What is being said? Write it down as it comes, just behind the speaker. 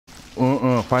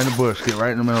Find a bush. Get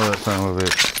right in the middle of that son of a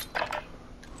bitch.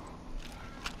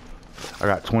 I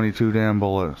got 22 damn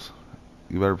bullets.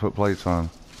 You better put plates on.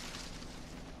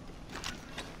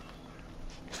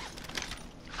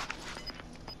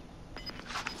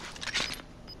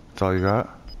 That's all you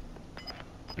got?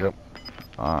 Yep.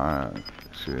 Alright.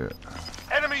 Shit.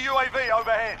 Enemy UAV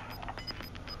overhead.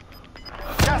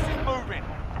 Gas is moving.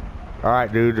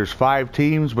 Alright, dude. There's 5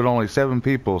 teams, but only 7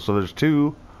 people. So there's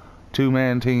 2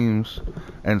 2-man teams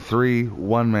and 3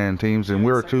 1-man teams. And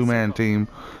we're a 2-man team.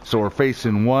 So we're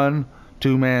facing 1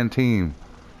 2-man team.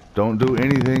 Don't do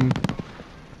anything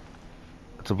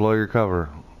to blow your cover.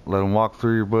 Let them walk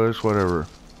through your bush, whatever.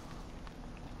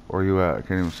 Where you at? I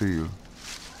can't even see you.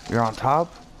 You're on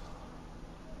top?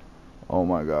 Oh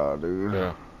my god, dude.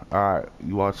 Yeah. Alright,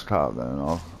 you watch the top then.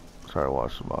 I'll try to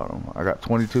watch the bottom. I got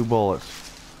 22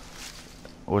 bullets.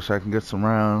 I wish I can get some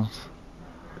rounds.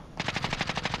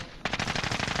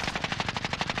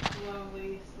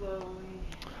 Slowly.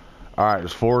 Alright,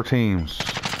 there's 4 teams.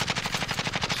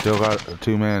 Still got a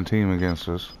 2-man team against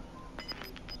us.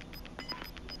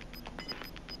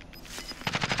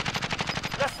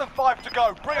 Less than 5 to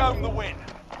go. Bring home the win.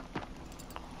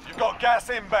 You've got gas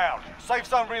inbound. Safe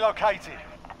zone relocated.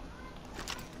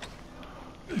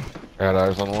 Got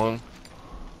eyes on one.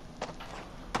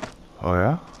 Oh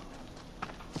yeah?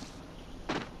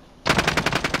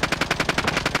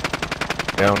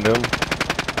 Downed him.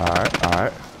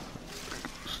 Alright.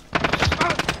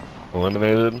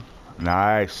 Eliminated.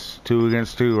 Nice. 2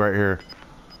 against 2 right here.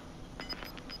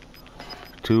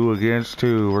 2 against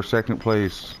 2. We're second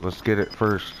place. Let's get it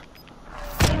first.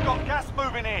 You've got gas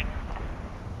moving in.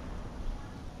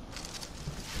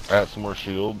 Got some more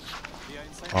shields.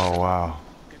 Oh wow.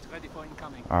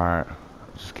 Alright.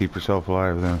 Just keep yourself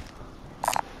alive then.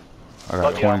 I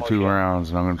got 22 rounds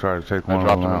and I'm gonna try to take one I of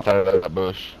dropped them him out. inside of that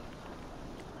bush.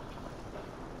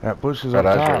 That bush is Got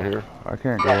up eyes top. right here. I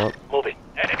can't go up. Moving.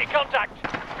 Enemy contact.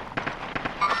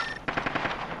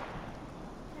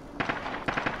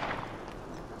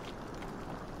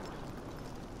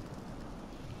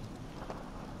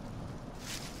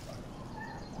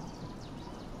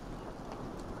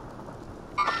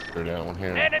 They're down one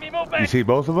here. Enemy You movement. see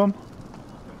both of them?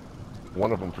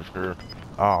 One of them for sure.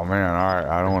 Oh man, alright.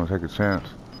 I don't want to take a chance.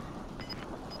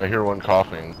 I hear one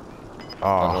coughing.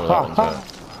 I know that Oh,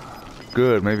 one's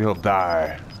good. Maybe he'll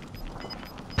die.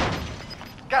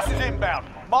 Gas is inbound.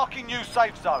 Marking new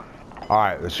safe zone.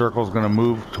 Alright, the circle's gonna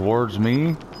move towards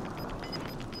me.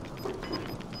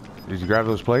 Did you grab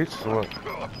those plates? out.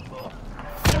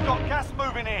 You've got gas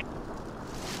moving in.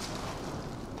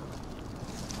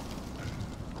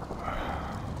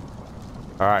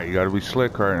 Alright, you gotta be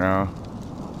slick right now.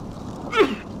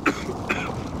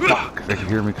 Fuck, they can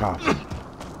hear me coughing.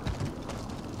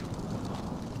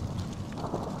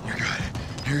 You're good.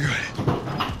 You're good.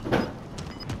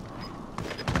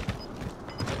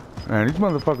 Man, these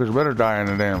motherfuckers better die in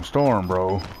a damn storm,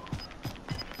 bro.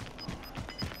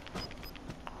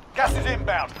 Gas is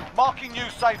inbound. Marking new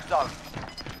safe zone.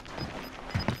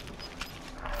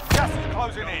 Gas is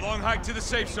closing in. Long hike to the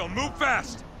safe zone. Move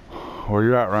fast. Where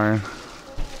you at, Ryan?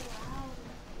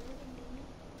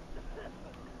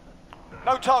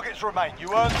 No targets remain.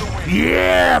 You earned the win.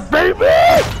 Yeah,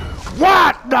 baby!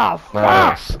 What the fuck?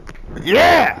 Nice.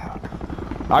 Yeah!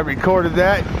 I recorded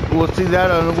that. We'll see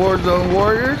that on the Warzone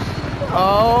Warriors.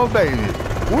 Oh, baby.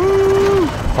 Woo!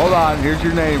 Hold on, here's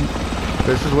your name.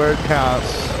 This is where it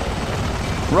counts.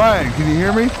 Ryan, can you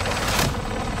hear me?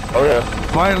 Oh yeah.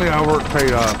 Finally, our work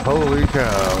paid off. Holy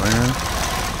cow, man.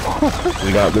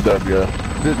 We got the W.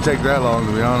 Didn't take that long,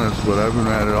 to be honest, but I've been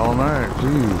at it all night.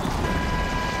 Jeez.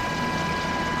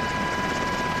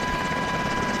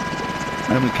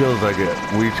 How many kills I get?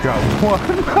 We each got 1.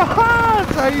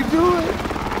 That's how you do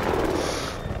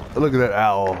it. Look at that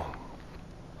owl.